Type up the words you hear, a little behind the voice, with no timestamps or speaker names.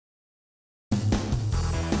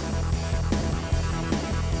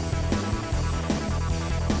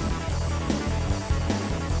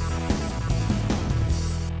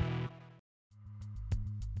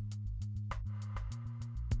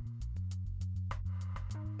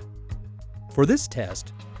For this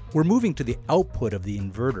test, we're moving to the output of the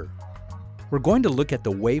inverter. We're going to look at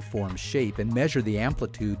the waveform shape and measure the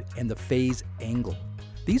amplitude and the phase angle.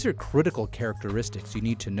 These are critical characteristics you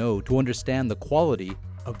need to know to understand the quality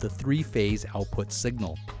of the three-phase output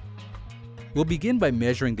signal. We'll begin by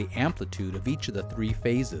measuring the amplitude of each of the three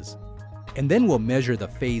phases, and then we'll measure the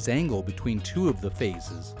phase angle between two of the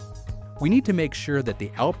phases. We need to make sure that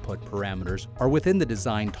the output parameters are within the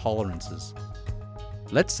design tolerances.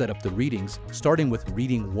 Let's set up the readings, starting with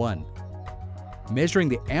reading 1, measuring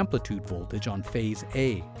the amplitude voltage on phase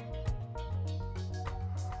A.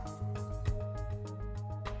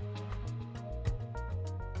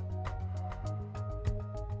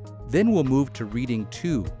 Then we'll move to reading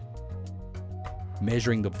 2,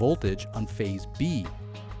 measuring the voltage on phase B.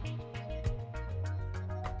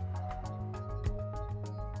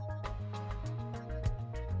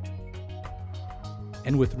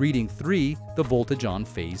 And with reading 3, the voltage on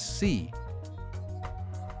phase C.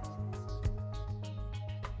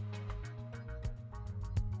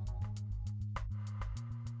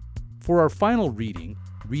 For our final reading,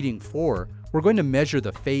 reading 4, we're going to measure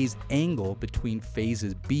the phase angle between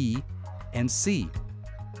phases B and C.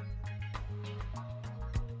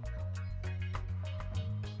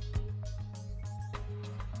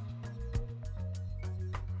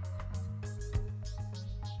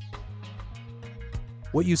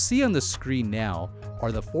 What you see on the screen now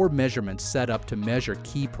are the 4 measurements set up to measure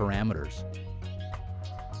key parameters.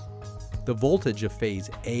 The voltage of phase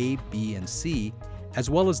A, B, and C, as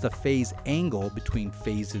well as the phase angle between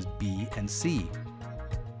phases B and C.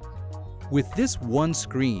 With this one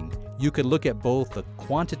screen, you can look at both the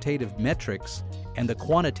quantitative metrics and the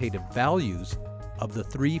quantitative values of the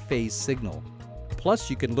three-phase signal. Plus,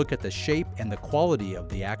 you can look at the shape and the quality of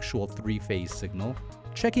the actual three-phase signal,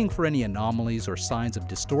 checking for any anomalies or signs of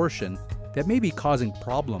distortion that may be causing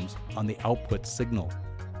problems on the output signal.